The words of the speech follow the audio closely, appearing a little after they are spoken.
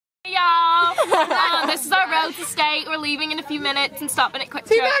This is our road to state. We're leaving in a few minutes and stopping at Quick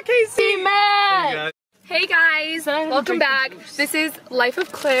Trip. See Matt, Casey! See Matt! Hey guys, welcome back. This is Life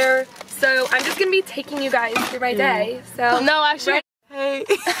of Claire. So I'm just gonna be taking you guys through my day. So no, actually. Hey.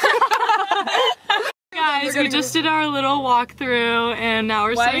 Guys, we just did our little walkthrough and now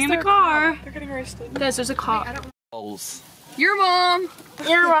we're sitting in the car. They're getting arrested. Guys, there's a cop. Your mom.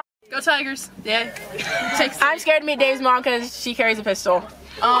 Your mom. Go Tigers. Yeah. I'm scared to meet Dave's mom because she carries a pistol.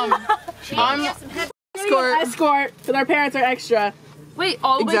 I'm escort because our parents are extra. Wait,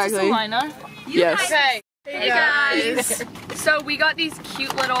 all the way to Salina? Yes. Okay. Hey guys. So we got these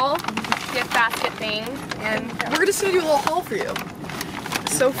cute little gift basket things, and we're just gonna do a little haul for you.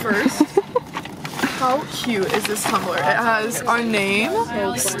 So first, how cute is this tumbler? It has our name,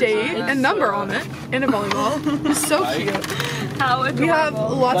 state, and number on it in a volleyball. It's so cute. How adorable. We have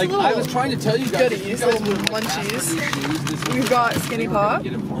lots of little I was trying to tell you guys goodies, little munchies. We've got Skinny Pop.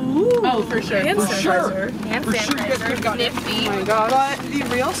 Ooh. Oh, for sure. Hand sanitizer. Hand sanitizer. Nifty. Oh my god. But the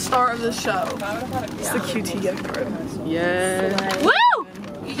real star of the show is the QT gift card. Yeah. Woo!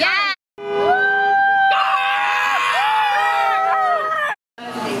 Yeah!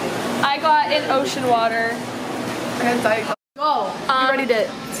 I got an ocean water. And Diet Coke. Go. You ready to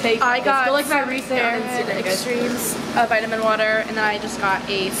take I got like my recent extremes vitamin water, and then I just got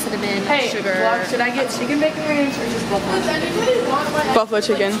a cinnamon sugar. Vlog, should I get chicken bacon ranch or just buffalo chicken? Buffalo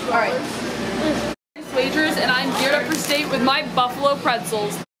chicken. Alright. Wagers, and I'm geared up for state with my buffalo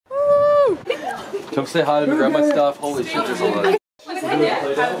pretzels. Woo! Come say hi to me, grab my stuff. Holy shit, there's a lot.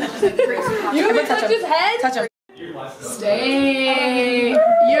 You haven't touched his head? Touch him. Stay.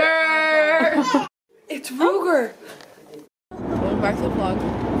 It's Ruger. Welcome back to the vlog.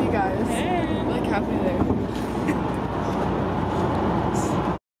 Hey guys. Hey. Like halfway there.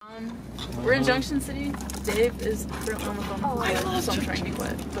 We're in Junction City. Dave is currently on the phone. So I'm trying to be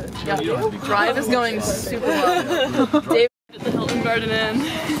quiet. But yeah, drive is going super well. Dave at the Hilton Garden Inn.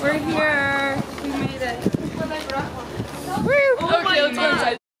 We're here. We made it. Woo! Okay, let's go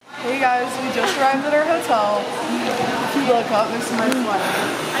inside. Hey guys, we just arrived at our hotel. If you look up, there's some red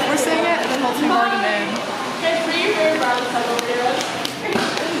flag. We're staying at the Hilton Garden Inn.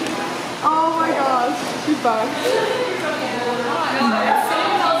 Oh my gosh, she's back.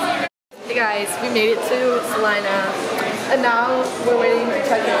 Hey guys, we made it to Salina, and now we're waiting to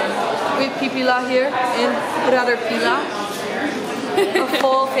check in. We have Pipila here and brother Pila. A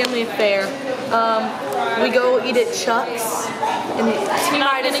full family affair. We go eat at Chuck's in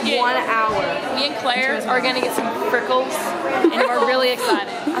T-minus 1 hour. Me and Claire are gonna get some frickles, and we're really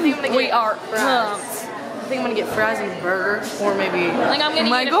excited. I think I'm gonna get pumped. I think I'm gonna get fries and a burger, or maybe. I think I'm gonna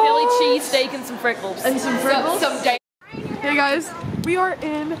eat a Philly cheesesteak and some frickles. And some frickles. Hey guys, we are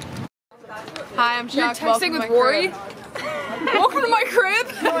in. Hi, I'm Chuck. You're texting with Rory? Welcome to my crib!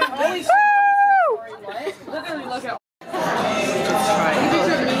 Literally look at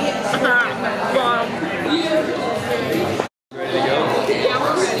Ready to go?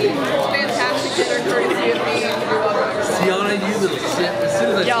 Fantastic dinner courtesy of me. Tiana, you little shit. As soon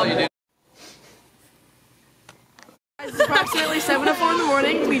as I saw you, dude. It's approximately 7:04 in the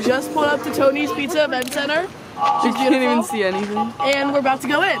morning. We just pulled up to Tony's Pizza Event Center. You can't even see anything. And we're about to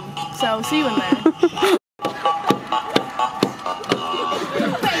go in. So see you in there.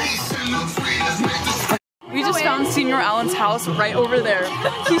 We just found Senior Allen's house right over there.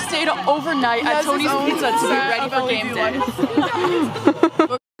 He stayed overnight at Tony's Pizza to be ready for game day.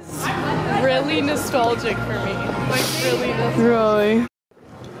 Really nostalgic for me. Like really nostalgic. Really?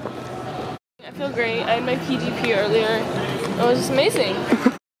 I feel great. I had my PGP earlier. It was just amazing.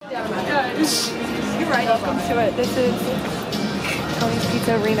 You're right. Welcome to it. This is Tony's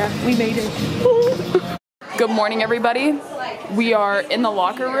Pizza Arena. We made it. Good morning, everybody. We are in the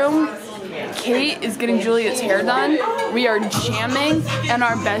locker room. Kate is getting Juliet's hair done. We are jamming, and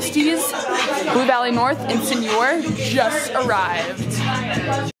our besties, Blue Valley North and Senor, just arrived.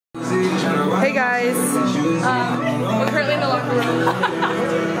 Hey guys. We're currently in the locker room.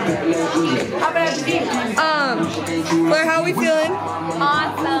 Claire, how are we feeling?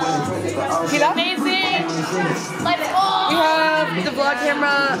 Awesome. Amazing. Let's go. We have the vlog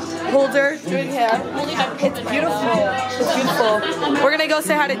camera holder doing hair. It's beautiful. It's beautiful. We're gonna go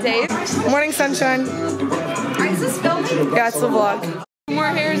say hi to Dave. Morning sunshine. Is this filming? Yeah, it's the vlog. More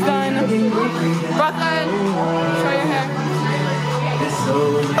hair is done. Brooklyn, show your hair.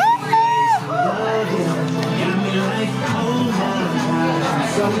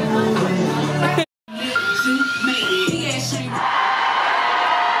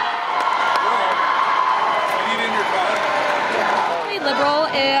 Liberal,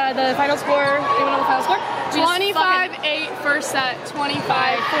 the final score, anyone know the final score? 25-8 first set,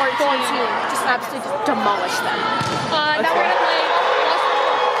 25-5 14. Just absolutely demolish them. Now we're gonna play.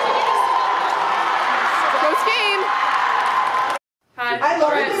 Close game. Hi.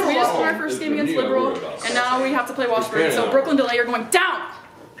 Alright, so we just won our first game against Liberal, and now we have to play Washburn. So Brooklyn Delay are going down.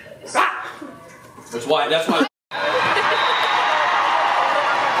 That's why.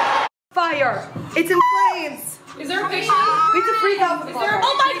 Fire! It's in flames! Is there a picture? We have to freak out for the fire.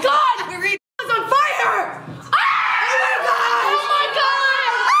 Oh my god! It's on fire! Oh my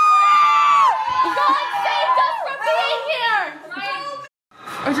god! God saved us from being here!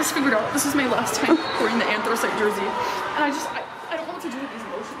 I just figured out this is my last time wearing the anthracite jersey, and I don't know what to do with these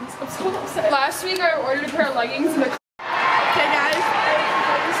emotions. I'm so upset. Last week I ordered a pair of leggings and Okay guys,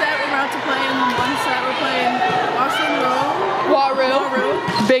 one set we're about to play in one set we're playing Washburn Row.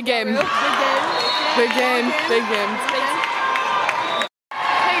 Waru. Big game. Big game. Big game.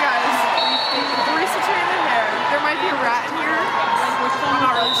 Hey guys, we're researching in there. There might be a rat in here. I'm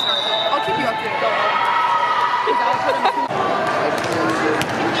not really sure. I'll keep you updated.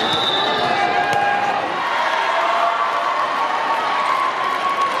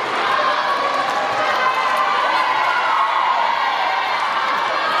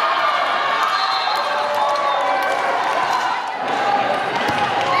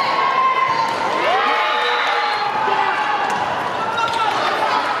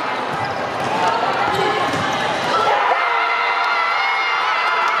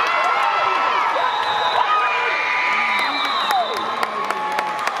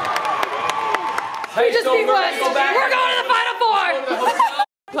 We're going to the Final Four!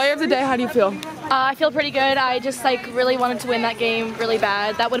 Player of the day, how do you feel? I feel pretty good. I just really wanted to win that game really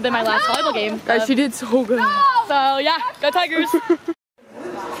bad. That would have been my last volleyball game. Guys, she did so good. So yeah, go Tigers!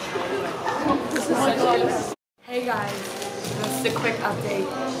 Hey guys, just a quick update.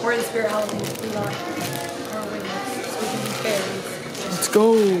 We're in Spirit Halloween. We want our winners so we can be fairies. Let's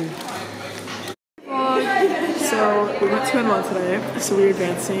go. So we went 2-1 today, so we're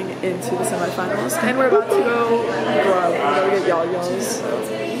advancing into the semifinals, and we're about to go grub. We're gonna get yal-yals.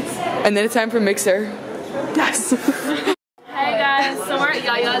 And then it's time for mixer. Yes! Hey guys, so we're at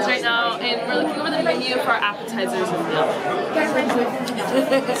Yaya's right now, and we're looking over the menu for our appetizers and meal.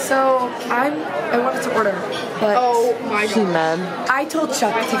 So I wanted to order, but Man. I told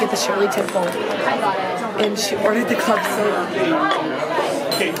Chuck to get the Shirley Temple, and she ordered the club soda.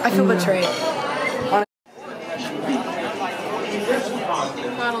 I feel betrayed.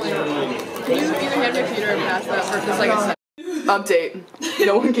 Can you either hand me Peter and pass that for just like a second? Update.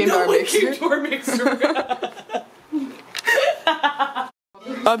 No one came to our mixer.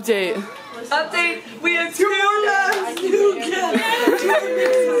 Update. Update, we have 2 more guys!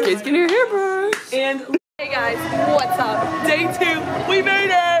 Kate's getting her hair brushed. And Hey guys, what's up? day 2, we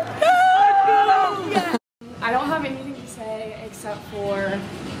made it! I don't have anything to say except for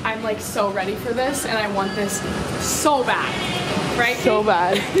I'm so ready for this and I want this so bad. Right? So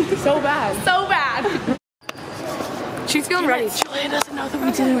bad. So bad. So bad. She's feeling ready. Julia doesn't know that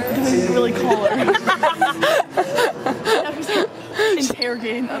we didn't really call her.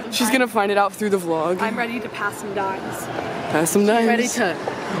 Interrogating other She's gonna find it out through the vlog. I'm ready to pass some dimes. Pass some dimes. Ready to.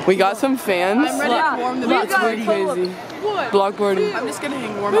 We got some fans. I'm ready to warm the That's pretty crazy. Blockboarding. I'm just gonna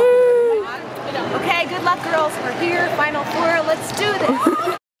hang warm up. Okay, good luck girls. We're here, Final Four. Let's do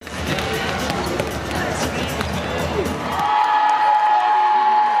this.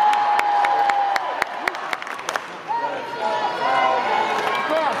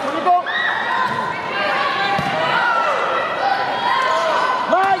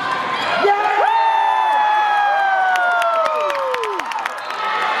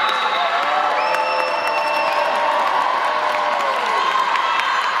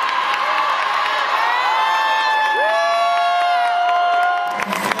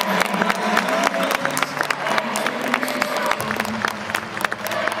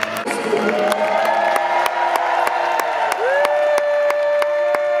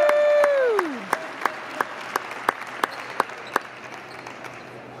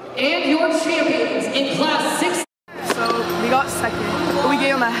 And your champions in class 6. So we got second, but we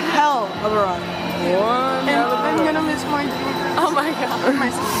gave him a hell of a run. And I'm gonna miss my Oh my god. my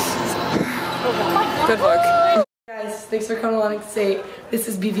Good luck. Guys, thanks for coming along and say this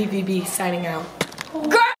is BVVB signing out. Great!